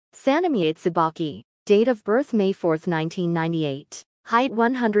Sannomiya Tsubaki, date of birth May 4, 1998, height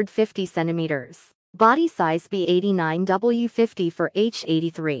 150 centimeters, body size B89 W50 for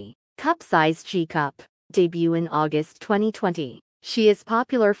H83, cup size G cup, debut in August 2020. She is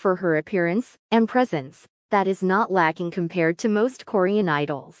popular for her appearance and presence that is not lacking compared to most Korean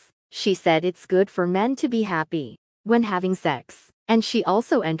idols. She said it's good for men to be happy when having sex, and she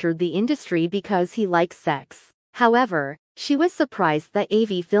also entered the industry because he likes sex. However, she was surprised that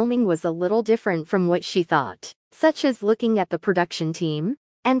AV filming was a little different from what she thought, such as looking at the production team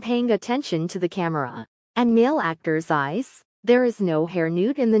and paying attention to the camera and male actors' eyes. There is no hair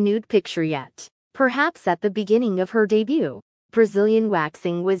nude in the nude picture yet. Perhaps at the beginning of her debut, Brazilian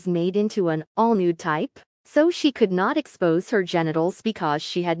waxing was made into an all-nude type, so she could not expose her genitals because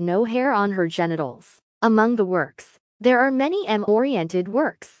she had no hair on her genitals. Among the works, there are many M-oriented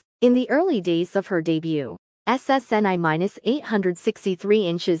works. In the early days of her debut, SSNI-863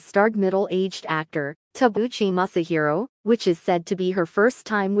 inches starred middle-aged actor Tabuchi Masahiro, which is said to be her first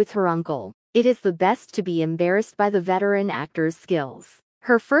time with her uncle. It is the best to be embarrassed by the veteran actor's skills.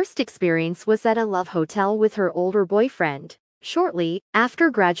 Her first experience was at a love hotel with her older boyfriend. Shortly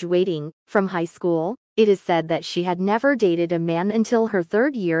after graduating from high school, it is said that she had never dated a man until her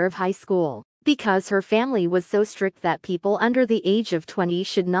third year of high school, because her family was so strict that people under the age of 20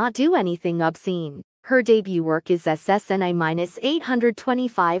 should not do anything obscene. Her debut work is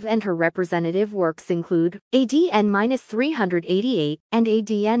SSNI-825 and her representative works include ADN-388 and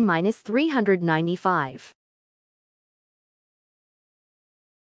ADN-395.